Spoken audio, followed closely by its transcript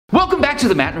Welcome back to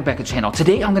the Matt and Rebecca channel.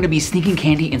 Today I'm going to be sneaking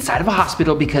candy inside of a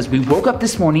hospital because we woke up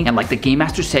this morning and like the Game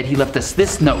Master said, he left us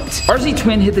this note. RZ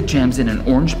Twin hid the gems in an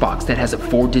orange box that has a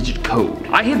 4-digit code.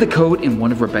 I hid the code in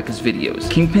one of Rebecca's videos.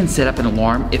 Kingpin set up an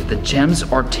alarm. If the gems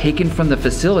are taken from the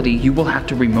facility, you will have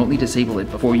to remotely disable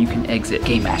it before you can exit.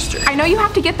 Game Master. I know you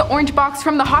have to get the orange box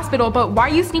from the hospital, but why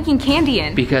are you sneaking candy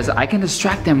in? Because I can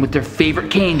distract them with their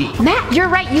favorite candy. Matt, you're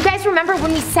right. You guys remember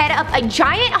when we set up a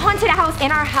giant haunted house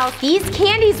in our house? These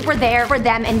candies were there for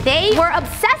them and they were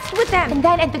obsessed with them. And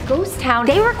then at the ghost town,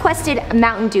 they requested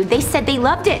Mountain Dew. They said they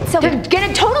loved it. So they're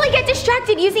gonna totally get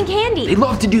distracted using candy. They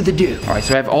love to do the do. All right,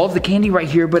 so I have all of the candy right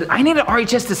here, but I need an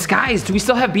RHS disguise. Do we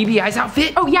still have BBI's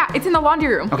outfit? Oh yeah, it's in the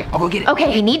laundry room. Okay, I'll go get it.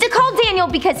 Okay, we need to call Daniel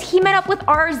because he met up with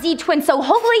RZ Twin, so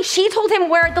hopefully she told him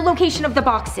where the location of the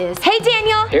box is. Hey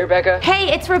Daniel. Hey Rebecca.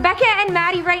 Hey, it's Rebecca and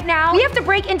Maddie right now. We have to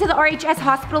break into the RHS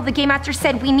hospital. The Game Master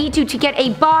said we need to get a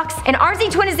box, and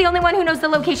RZ Twin is the only one who knows the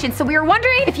location, so we were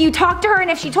wondering if you talked to her and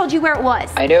if she told you where it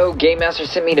was. I know Game Master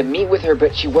sent me to meet with her,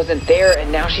 but she wasn't there, and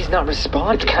now she's not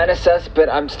responding. It's kinda sus, but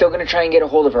I'm still gonna try and get a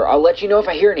hold of her. I'll let you know if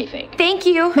I hear anything. Thank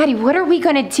you. Maddie, what are we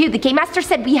gonna do? The Game Master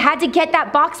said we had to get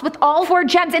that box with all 4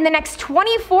 gems in the next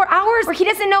 24 hours, or he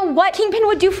doesn't know what Kingpin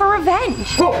would do for revenge.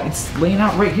 Whoa, it's laying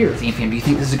out right here. Zamfam, do you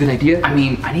think this is a good idea? I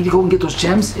mean, I need to go and get those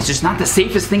gems. It's just not the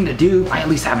safest thing to do. I at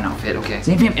least have an outfit, okay?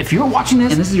 Zamfam, if you're watching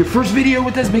this and this is your first video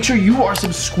with us, make sure you are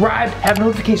subscribed, have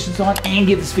notifications on, and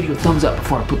give this video a thumbs up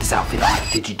before I put this outfit on.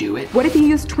 Did you do it? What if you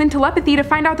use twin telepathy to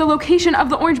find out the location of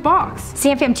the orange box?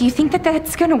 Zamfam, do you think that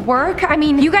that's gonna work? I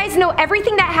mean, you guys know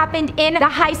everything that happened in the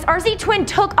heist. RZ Twin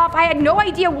took off. I had no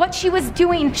idea what she was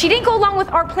doing. She didn't go along with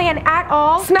our plan at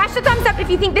all. Smash the thumbs up if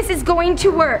you think this is going to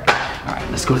work. All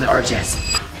right, let's go to the RHS.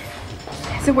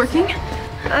 Is it working?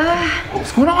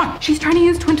 What's going on? She's trying to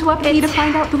use twin telepathy to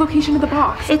find out the location of the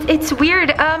box. It's weird.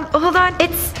 Hold on.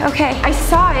 It's okay. I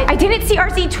saw it. I didn't see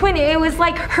RZ Twin. It was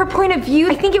like her point of view.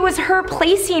 I think it was her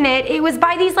placing it. It was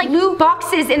by these like blue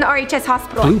boxes in the RHS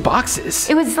hospital. Blue boxes?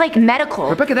 It was like medical.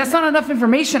 Rebecca, that's not enough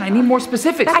information. I need more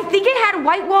specifics. I think it had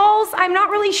white walls. I'm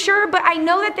not really sure, but I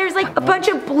know that there's like a bunch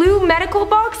of blue medical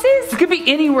boxes. It could be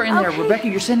anywhere in there. Rebecca,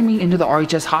 you're sending me into the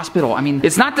RHS hospital. I mean,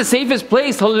 it's not the safest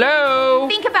place. Hello?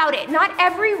 Think about it. Not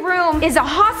every room is a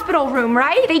hospital room,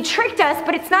 right? They tricked us,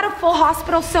 but it's not a full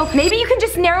hospital, so maybe you can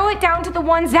just narrow it down to the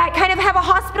ones that kind of have a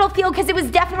hospital feel, because it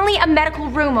was definitely a medical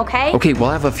room, okay? Okay, well,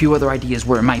 I have a few other ideas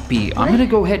where it might be. I'm gonna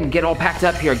go ahead and get all packed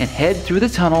up here and head through the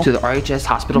tunnel to the RHS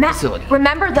hospital facility.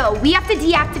 Remember though, we have to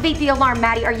deactivate the alarm.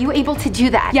 Maddie, are you able to do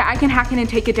that? Yeah, I can hack in and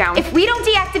take it down. If we don't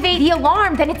deactivate the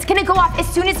alarm, then it's gonna go off as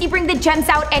soon as you bring the gems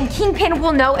out, and Kingpin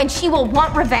will know and she will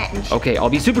want revenge. Okay, I'll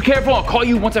be super careful. I'll call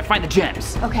you once I find the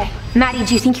gems. Okay. Maddie,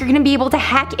 do you think you're gonna be able to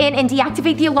hack in and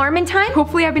deactivate the alarm in time?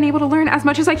 Hopefully I've been able to learn as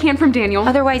much as I can from Daniel.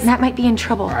 Otherwise, Matt might be in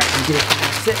trouble. All right, let me get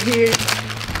it set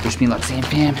here. Wish me luck,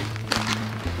 Zamfam.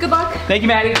 Good luck. Thank you,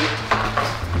 Maddie.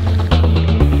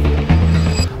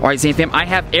 All right, Zamfam, I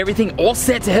have everything all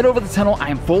set to head over the tunnel. I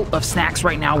am full of snacks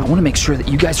right now. I want to make sure that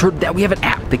you guys heard that we have an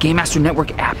app. The Game Master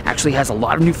Network app actually has a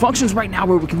lot of new functions right now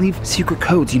where we can leave secret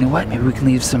codes. You know what? Maybe we can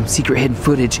leave some secret hidden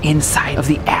footage inside of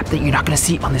the app that you're not going to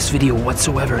see on this video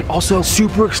whatsoever. Also,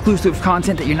 super exclusive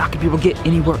content that you're not going to be able to get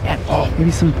anywhere at all.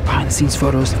 Maybe some behind the scenes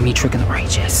photos of me tricking the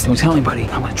RHS. Don't tell anybody.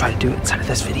 I'm going to try to do it inside of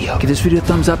this video. Give this video a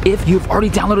thumbs up if you've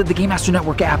already downloaded the Game Master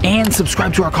Network app and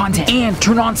subscribe to our content and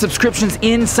turn on subscriptions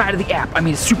inside of the app. I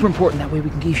mean, it's super important. That way we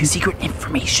can give you secret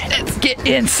information. Let's get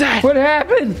inside. What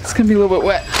happened? It's going to be a little bit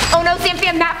wet. Oh no,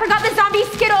 Zamfam, Matt forgot the zombie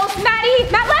Skittles. Maddie,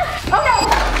 Matt left.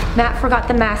 Oh no. Matt forgot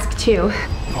the mask too.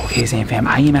 Okay, Zamfam,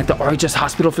 I am at the RHS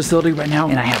hospital facility right now,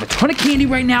 and I have a ton of candy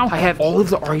right now. I have all of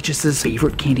the RHS's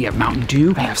favorite candy. I have Mountain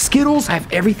Dew, I have Skittles, I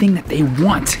have everything that they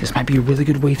want. This might be a really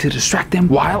good way to distract them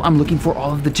while I'm looking for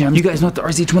all of the gems. You guys know that the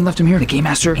RZ Twin left him here, the Game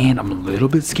Master, and I'm a little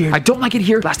bit scared. I don't like it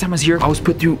here. Last time I was here, I was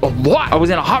put through a lot. I was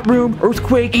in a hot room,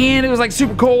 earthquake, and it was like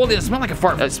super cold, and it smelled like a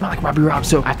fart. It smelled like Robbie Rob,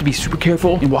 so I have to be super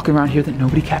careful and walking around here that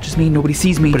nobody catches me, nobody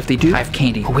sees me. But if they do, I have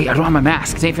candy. Oh wait, I don't have my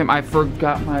mask. Zamfam, I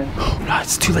forgot my... Oh no,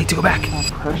 it's too late to go back.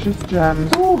 Precious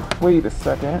gems. Ooh, wait a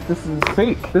second. This is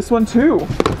fake. This one too.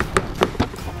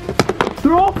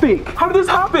 They're all fake. How did this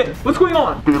happen? What's going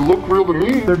on? They look real to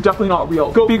me. They're definitely not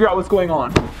real. Go figure out what's going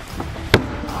on.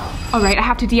 All right, I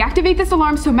have to deactivate this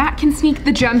alarm so Matt can sneak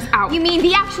the gems out. You mean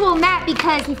the actual Matt,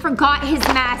 because he forgot his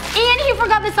mask and he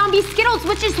forgot the zombie Skittles,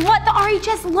 which is what the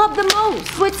RHS love the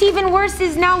most. What's even worse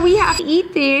is now we have to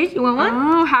eat this. You want one?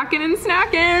 Oh, hacking and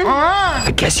snacking.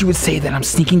 I guess you would say that I'm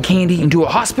sneaking candy into a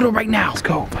hospital right now. Let's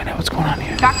go find out what's going on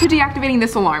here. Back to deactivating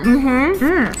this alarm.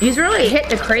 He's really hit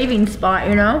the craving spot,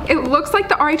 you know? It looks like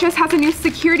the RHS has a new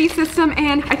security system,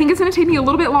 and I think it's gonna take me a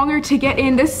little bit longer to get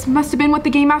in. This must have been what the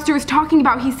Game Master was talking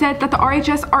about. He said that the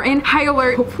RHS are in high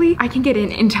alert. Hopefully I can get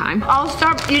in time. I'll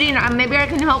stop eating. Maybe I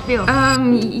can help you.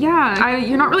 Yeah,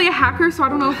 you're not really a hacker, so I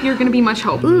don't know if you're gonna be much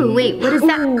help. Ooh, wait, what is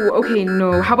that? Ooh, okay,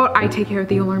 no. How about I take care of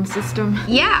the alarm system?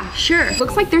 Yeah, sure.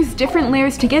 Looks like there's different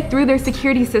layers to get through their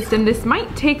security system. This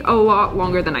might take a lot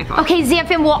longer than I thought. Okay,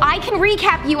 Zamfam, well, I can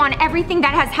recap you on everything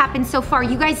that has happened so far.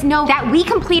 You guys know that we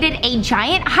completed a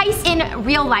giant heist in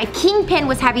real life. Kingpin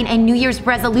was having a New Year's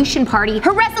resolution party.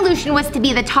 Her resolution was to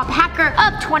be the top hacker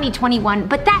of 2021,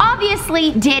 but that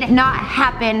obviously did not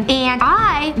happen. And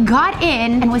I got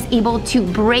in and was able to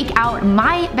break out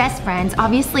my best friends,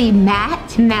 obviously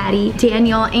Matt, Maddie,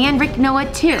 Daniel, and Rick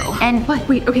Noah too. And what?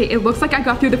 Wait, okay, it looks like I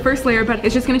got through the first layer, but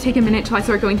it's just gonna take a minute till I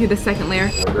start going through the second layer.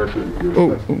 Hey.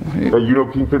 Hey, you know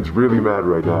Kingpin's really mad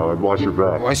right now. I'd watch your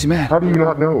back. Why is he mad? How do you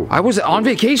not know? I was on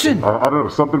vacation. I don't know.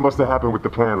 Something must have happened with the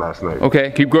plan last night.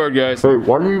 Okay, keep guard, guys. Hey,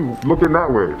 why are you looking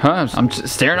that way? Huh? I'm just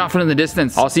staring off into the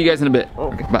distance. I'll see you guys in a bit.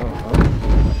 Okay, bye.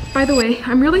 By the way,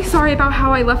 I'm really sorry about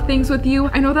how I left things with you.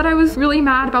 I know that I was really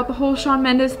mad about the whole Shawn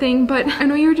Mendes thing, but I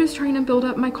know you were just trying to build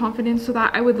up my confidence so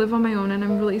that I would live on my own, and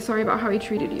I'm really sorry about how I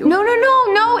treated you.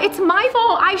 No, it's my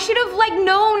fault. I should have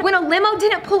known when a limo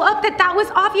didn't pull up that was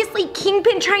obviously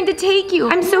Kingpin trying to take you.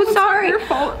 I'm so sorry. Your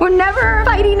fault. We're never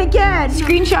fighting again.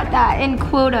 Screenshot that and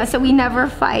quota so we never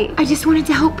fight. I just wanted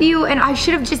to help you and I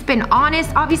should have just been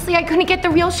honest. Obviously I couldn't get the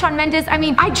real Shawn Mendes. I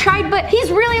mean, I tried, but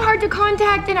he's really hard to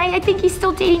contact and I think he's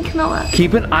still dating Camilla.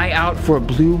 Keep an eye out for a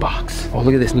blue box. Oh,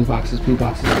 look at this, blue boxes.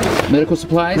 Medical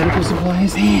supplies,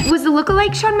 man. Was the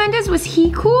lookalike Shawn Mendes, was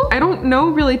he cool? I don't know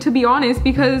really, to be honest,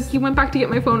 because he went back to get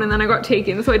my phone and then I got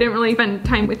taken, so I didn't really spend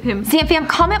time with him. Zamfam,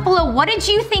 comment below, what did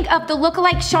you think of the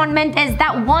lookalike Shawn Mendes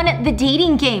that won the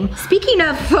dating game? Speaking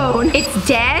of phone, it's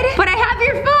dead, but I have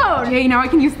your phone. Okay, now I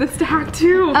can use this to hack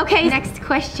too. Okay, next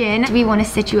question. Do we want to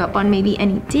set you up on maybe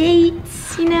any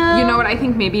dates, you know? You know what, I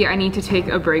think maybe I need to take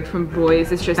a break from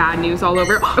boys. It's just bad news all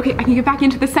over. Okay, I can get back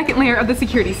into the second layer of the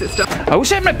security system. I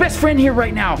wish I had my best friend here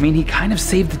right now. I mean, he kind of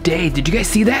saved the day. Did you guys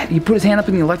see that? He put his hand up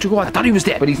in the electrical. I thought he was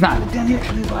dead, but he's not. Look down here,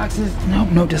 blue boxes.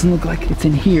 No, doesn't look like it's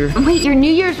in here. Wait, your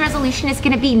New Year's resolution is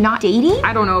gonna be not dating?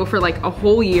 I don't know for like a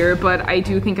whole year, but I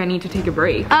do think I need to take a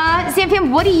break.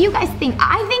 Zamfam, what do you guys think?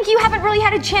 I think you haven't really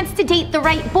had a chance to date the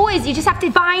right boys. You just have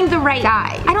to find the right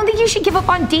guy. I don't think you should give up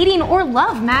on dating or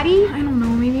love, Maddie. I don't know,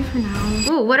 maybe for now.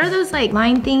 Ooh, what are those like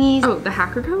line thingies? Oh, the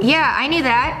hacker code? Yeah, I knew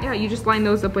that. Yeah, you just line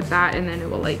those up with that and then it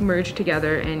will like merge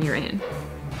together and you're in.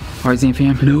 All right,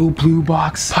 Zamfam, no blue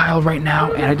box pile right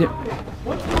now, and I didn't.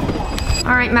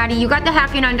 All right, Maddie, you got the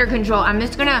hacking under control. I'm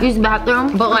just gonna use the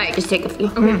bathroom, but like, just take a few.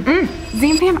 Okay.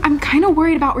 Zamfam, I'm kind of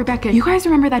worried about Rebecca. You guys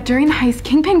remember that during the heist,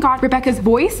 Kingpin got Rebecca's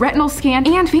voice, retinal scan,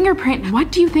 and fingerprint.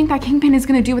 What do you think that Kingpin is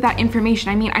gonna do with that information?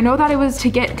 I mean, I know that it was to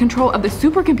get control of the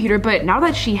supercomputer, but now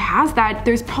that she has that,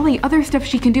 there's probably other stuff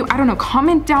she can do. I don't know,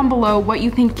 comment down below what you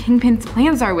think Kingpin's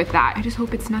plans are with that. I just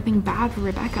hope it's nothing bad for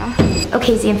Rebecca.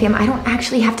 Okay, Zamfam, I don't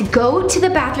actually have to go to the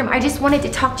bathroom. I just wanted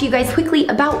to talk to you guys quickly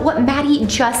about what Maddie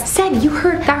just said. You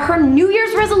heard that her New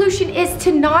Year's resolution is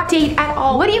to not date at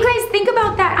all. What do you guys think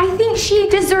about that? I think she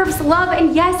deserves love,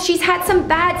 and yes, she's had some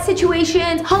bad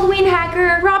situations. Halloween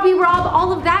hacker, Robbie Rob,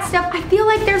 all of that stuff. I feel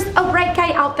like there's a right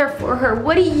guy out there for her.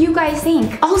 What do you guys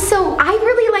think? Also, I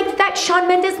really liked that Shawn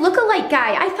Mendes lookalike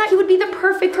guy. I thought he would be the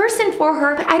perfect person for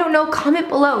her, but I don't know. Comment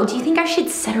below. Do you think I should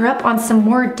set her up on some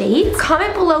more dates?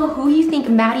 Comment below who you think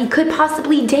Maddie could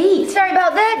possibly date. Sorry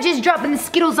about that. Just dropping the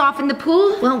Skittles off in the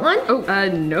pool. Want one? Oh,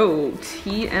 no.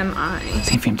 TMI.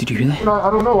 Zamfam, did you hear that? I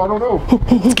don't know.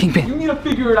 It's Kingpin. You need to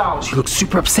figure it out. She looks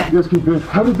super upset. Yes, Kingpin.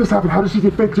 How did this happen? How did she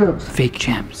get fake gems? Fake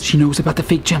gems. She knows about the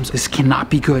fake gems. This cannot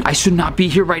be good. I should not be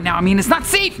here right now. I mean, it's not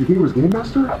safe. You think it was Game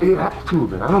Master? It had to have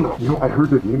been. I don't know. You know, I heard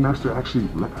that Game Master actually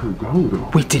let her go, though.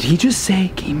 Wait, did he just say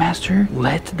Game Master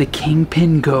let the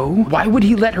Kingpin go? Why would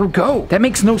he let her go? That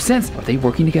makes no sense. Are they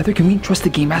working together? Can we trust the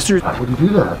Game Master? Why would he do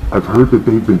that? I've heard that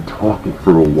they've been talking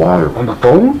for a while. On the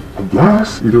phone? I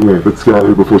guess. Either way, let's get out of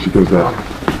here before she comes back.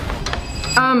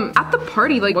 At the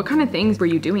party, like, what kind of things were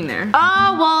you doing there?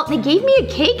 Oh, well, they gave me a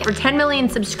cake for 10 million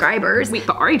subscribers. Wait,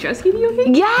 the RHS gave you a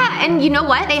cake? Yeah, and you know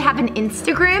what? They have an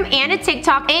Instagram and a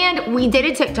TikTok, and we did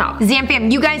a TikTok.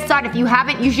 Zamfam, you guys saw it. If you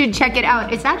haven't, you should check it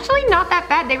out. It's actually not that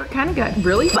bad. They were kind of good.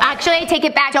 Really? Actually, I take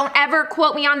it back. Don't ever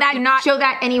quote me on that. Do not show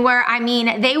that anywhere. I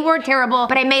mean, they were terrible,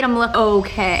 but I made them look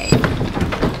okay.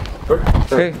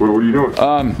 Hey. What are you doing?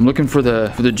 I'm looking for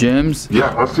the gems. Yeah,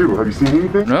 us too. Have you seen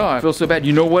anything? No, I feel so bad.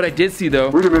 You know what I did see though?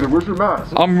 Wait a minute, where's your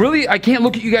mask? I can't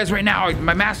look at you guys right now.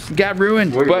 My mask got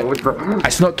ruined. Wait, but what's that? I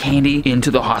snuck candy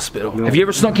into the hospital. Have you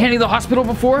ever snuck candy to the hospital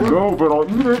before? No, but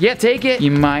I'll eat it. Yeah, take it.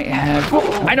 You might have.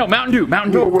 I know, Mountain Dew.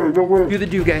 No way, no way. Do the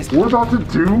do, guys. We're about to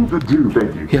do the do,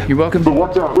 thank you. Yeah, you're welcome. But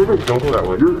watch out. Wait, don't go that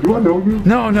way. Do I know you?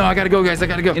 No, I gotta go, guys. I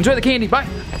gotta go. Enjoy the candy. Bye.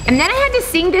 And then I had to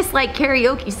sing this like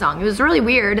karaoke song. It was really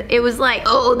weird. It was like,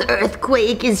 oh, the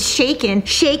earthquake is shaking.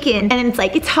 And it's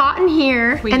like, it's hot in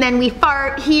here. Wait. And then we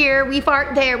fart here, we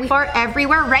fart there, we fart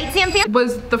everywhere. Right, Sam Fam?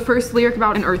 Was the first lyric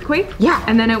about an earthquake? Yeah.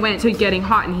 And then it went to getting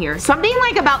hot in here. Something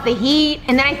like about the heat.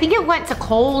 And then I think it went to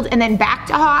cold and then back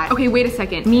to hot. Okay, wait a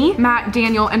second. Me, Matt,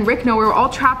 Daniel, and Rick Noah were all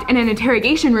trapped in an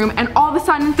interrogation room, and all of a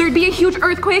sudden there'd be a huge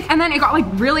earthquake, and then it got like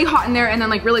really hot in there, and then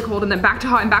like really cold, and then back to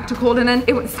hot and back to cold, and then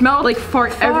it would smell like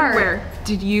fart everywhere.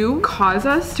 Did you cause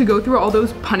us to go through all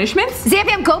those punishments?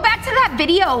 Zamfam, go back to that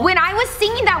video. When I was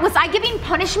singing that, was I giving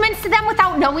punishments to them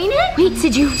without knowing it? Wait,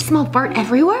 did you smell fart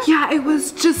everywhere? Yeah, it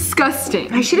was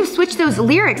disgusting. I should have switched those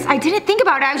lyrics. I didn't think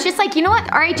about it. I was just like, you know what?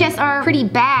 RHS are pretty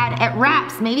bad at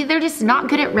raps. Maybe they're just not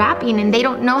good at rapping and they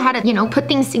don't know how to, you know, put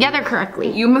things together correctly.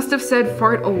 You must have said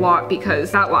fart a lot because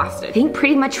that I lasted. think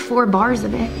pretty much 4 bars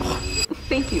of it.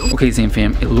 Thank you. Okay,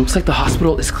 Zamfam, it looks like the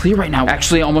hospital is clear right now.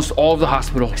 Actually, almost all of the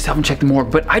hospital. I still haven't checked the morgue,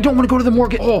 but I don't want to go to the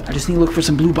morgue at all. I just need to look for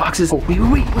some blue boxes. Oh, wait.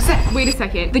 What's that? Wait a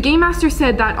second. The Game Master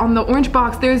said that on the orange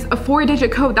box, there's a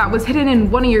 4-digit code that was hidden in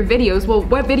one of your videos. Well,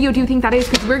 what video do you think that is?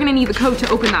 Because we're gonna need the code to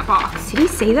open that box. Did he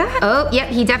say that? Oh, yep,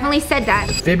 he definitely said that.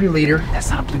 Defibrillator. That's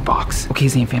not a blue box. Okay,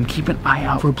 Zamfam, keep an eye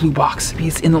out for a blue box. Maybe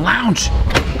it's in the lounge.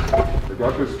 They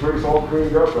got this place all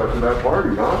cleaned up after that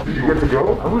party, huh? Did you get to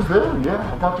go? I was there,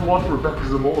 yeah. I got to watch Rebecca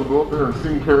Zamora go up there and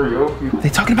sing karaoke. Are they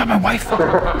talking about my wife? It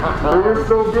was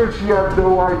so good, she had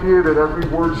no idea that every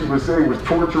word she was saying was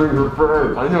torturing her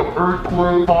friend. I know,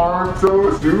 earthquake, fart,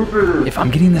 so stupid. If I'm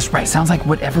getting this right, sounds like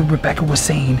whatever Rebecca was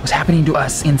saying was happening to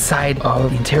us inside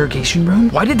of the interrogation room.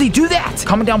 Why did they do that?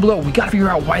 Comment down below. We gotta figure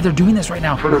out why they're doing this right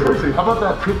now. But seriously, how about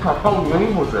that TikTok? How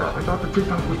lame was that? I thought the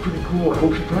TikTok was pretty cool. I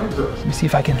hope she tags us. Let me see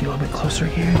if I can get a little bit closer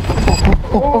here.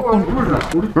 I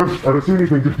don't see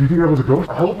anything. Do you think that was a ghost?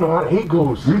 I hope not. I hate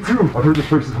ghosts. Me too. I've heard this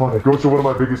place is haunted. Ghosts are one of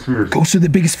my biggest fears. Ghosts are the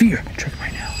biggest fear. Trick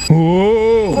right now.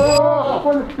 Oh!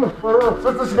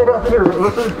 Let's just go back in here.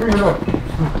 Let's just clean it up.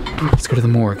 Let's go to the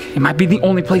morgue. It might be the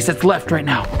only place that's left right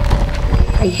now.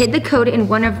 I hid the code in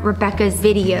one of Rebecca's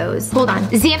videos. Hold on.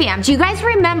 Zamfam, do you guys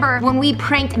remember when we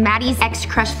pranked Maddie's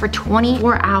ex-crush for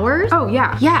 24 hours? Oh,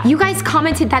 yeah. Yeah, you guys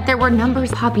commented that there were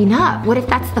numbers popping up. What if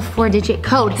that's the 4-digit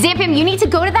code? Zamfam, you need to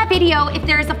go to that video. If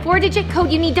there is a 4-digit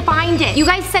code, you need to find it. You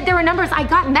guys said there were numbers. I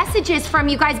got messages from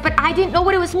you guys, but I didn't know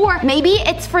what it was for. Maybe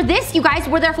it's for this, you guys.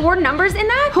 Were there 4 numbers in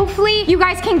that? Hopefully, you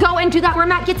guys can go and do that where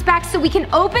Matt gets back so we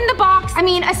can open the box. I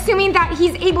mean, assuming that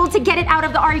he's able to get it out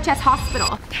of the RHS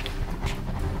hospital.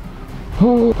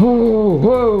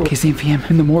 Okay, Zamfam,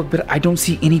 in the morgue, but I don't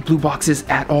see any blue boxes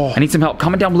at all. I need some help.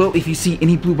 Comment down below if you see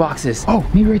any blue boxes. Oh,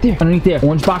 maybe right there. Underneath there.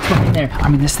 Orange box behind there. I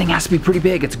mean, this thing has to be pretty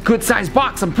big. It's a good sized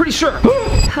box, I'm pretty sure.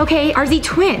 Okay, RZ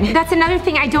Twin. That's another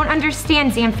thing I don't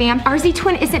understand, Zamfam. RZ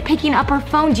Twin isn't picking up her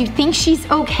phone. Do you think she's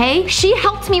okay? She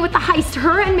helped me with the heist,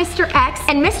 her and Mr. X,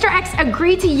 and Mr. X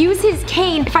agreed to use his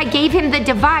cane if I gave him the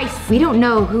device. We don't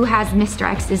know who has Mr.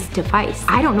 X's device.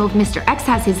 I don't know if Mr. X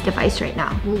has his device right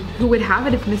now. Well, who would have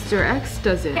it if Mr. X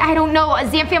does it? I don't know,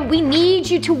 Zamfam, we need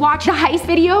you to watch the heist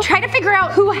video. Try to figure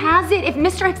out who has it. If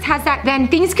Mr. X has that, then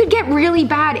things could get really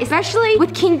bad, especially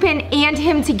with Kingpin and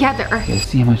him together. Let's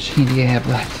see how much candy I have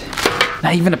left.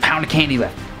 Not even a pound of candy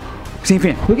left.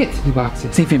 Zamfam, look at the blue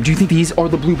boxes. Zamfam, do you think these are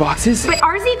the blue boxes? But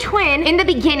RZ Twin, in the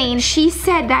beginning, she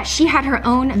said that she had her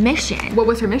own mission. What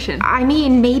was her mission? I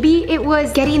mean, maybe it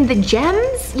was getting the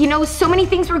gems. You know, so many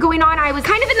things were going on. I was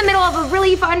kind of in the middle of a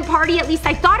really fun party. At least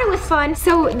I thought it was fun.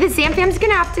 So the Zamfam's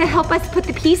gonna have to help us put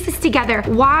the pieces together.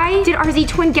 Why did RZ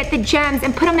Twin get the gems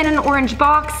and put them in an orange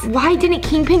box? Why didn't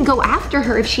Kingpin go after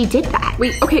her if she did that?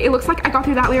 Wait, okay, it looks like I got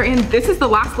through that layer, and this is the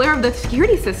last layer of the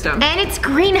security system. And it's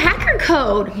green hacker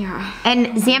code. Yeah. And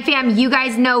Zamfam, you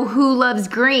guys know who loves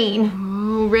green.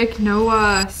 Oh, Rick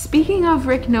Noah. Speaking of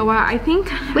Rick Noah, I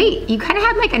think... Wait, you kind of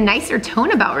have like a nicer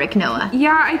tone about Rick Noah.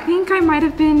 Yeah, I think I might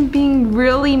have been being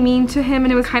really mean to him,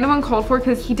 and it was kind of uncalled for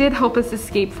because he did help us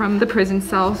escape from the prison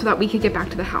cell so that we could get back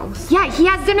to the house. Yeah, he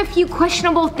has done a few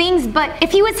questionable things, but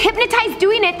if he was hypnotized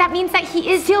doing it, that means that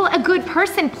he is still a good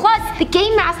person. Plus, the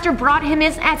Game Master brought him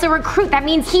as a recruit. That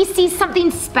means he sees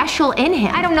something special in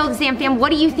him. I don't know, Zamfam, what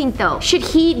do you think though? Should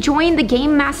he join the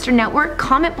Game Master Network?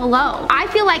 Comment below. I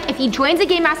feel like if he joins the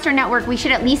Game Master Network, we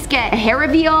should at least get a hair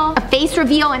reveal, a face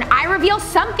reveal, an eye reveal,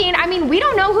 something. I mean, we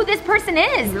don't know who this person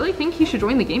is. You really think he should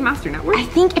join the Game Master Network? I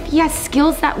think if he has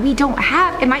skills that we don't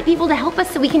have, it might be able to help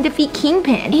us so we can defeat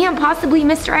Kingpin. And possibly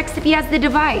Mr. X if he has the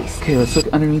device. Okay, let's look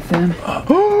underneath them.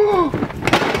 Oh,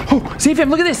 Zamfam,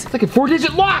 look at this. It's like a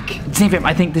 4-digit lock. Zamfam,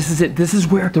 I think this is it. This is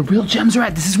where the real gems are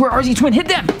at. This is where RZ Twin hid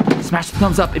them. Smash the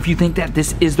thumbs up if you think that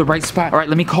this is the right spot. All right,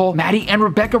 let me call Maddie and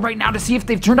Rebecca right now to see if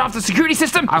they've turned off the security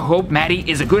system. I hope Maddie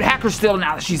is a good hacker still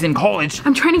now that she's in college.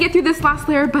 I'm trying to get through this last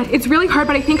layer, but it's really hard,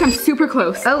 but I think I'm super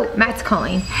close. Oh, Matt's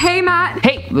calling. Hey, Matt.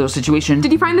 Hey, little situation.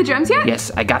 Did you find the gems yet?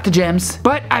 Yes, I got the gems,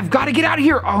 but I've got to get out of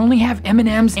here. I only have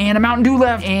M&Ms and a Mountain Dew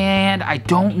left, and I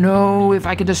don't know if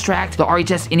I can distract the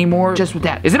RHS anymore just with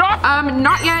that. Is it off?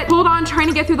 Not yet. Hold on, trying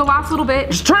to get through the last little bit.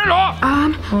 Just turn it off.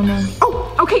 Oh no.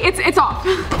 Oh, okay, it's off.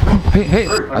 Hey,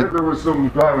 I heard there was some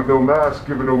guy with no mask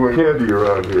giving away candy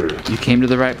around here. you came to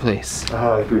the right place.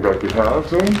 I think I could have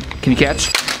some. Can you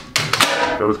catch?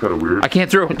 That was kind of weird. I can't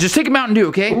throw. Just take a Mountain Dew,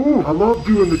 okay? Ooh, I love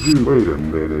doing the do. Wait a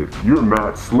minute. You're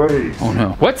Matt Slade. Oh no.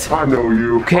 What? I know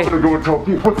you. Okay. I'm gonna go and tell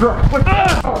Pete. What's that? What's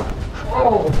that?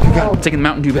 I'm taking the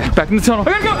Mountain Dew back in the tunnel.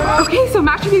 I gotta go. Okay, so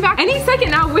Matt should be back any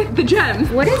second now with the gems.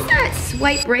 What is that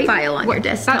swipe right file on your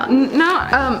desktop?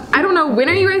 I don't know. When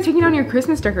are you guys taking down your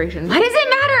Christmas decorations? Why does it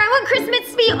matter? I want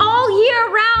Christmas to be all year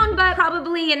round, but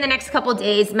probably in the next couple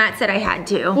days. Matt said I had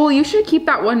to. Well, you should keep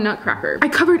that one nutcracker. I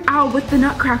covered Al with the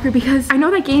nutcracker because I know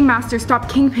that Game Master stopped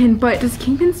Kingpin, but does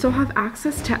Kingpin still have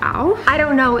access to Al? I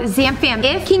don't know, Zamfam.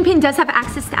 If Kingpin does have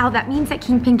access to Al, that means that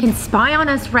Kingpin can spy on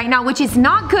us right now, which is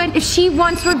not good if she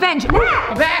wants revenge.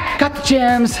 Back. Got the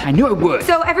gems. I knew I would.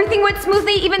 So everything went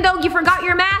smoothly even though you forgot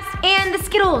your mask and the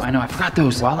Skittles. I know, I forgot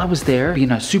those. While I was there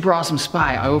being a super awesome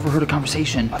spy, I overheard a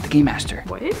conversation about the Game Master.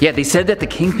 What? Yeah, they said that the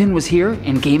Kingpin was here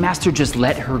and Game Master just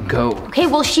let her go. Okay,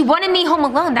 well, she wanted me home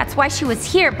alone. That's why she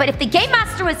was here. But if the Game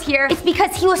Master was here, it's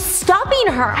because he was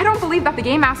stopping her. I don't believe that the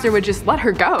Game Master would just let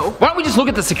her go. Why don't we just look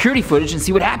at the security footage and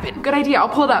see what happened? Good idea, I'll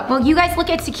pull it up. Well, you guys look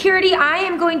at security. I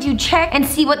am going to check and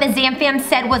see what the Zamfam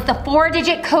said was the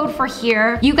 4-digit code for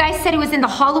here. You guys said it was in the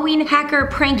Halloween hacker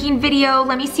pranking video.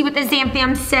 Let me see what the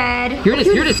Zamfam said. Here it is,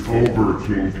 here it is. Over,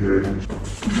 Kingpin.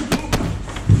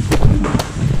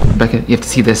 Becca, you have to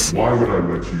see this. Why would I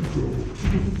let you go?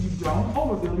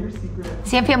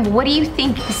 Zamfam, what do you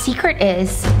think the secret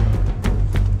is?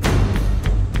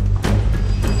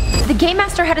 The Game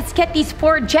Master had us get these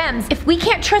 4 gems. If we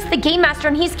can't trust the Game Master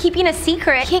and he's keeping a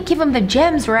secret, can't give him the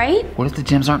gems, right? What if the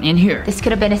gems aren't in here? This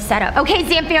could have been a setup. Okay,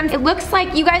 Zamfam, it looks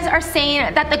like you guys are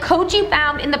saying that the code you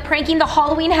found in the pranking the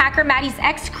Halloween hacker Maddie's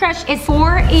ex-crush is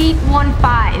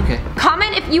 4815. Okay.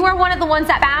 Comment if you are one of the ones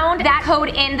that found that code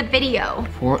in the video.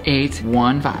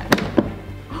 4815.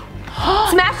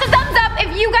 Smash the thumbs up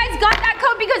if you guys got that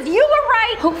code because you were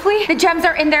right. Hopefully the gems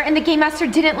are in there and the Game Master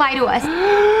didn't lie to us.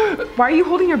 Why are you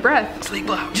holding your breath? Sleep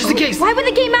loud, just in case. Why would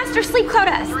the Game Master sleep cloud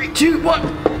us? 3, 2, 1.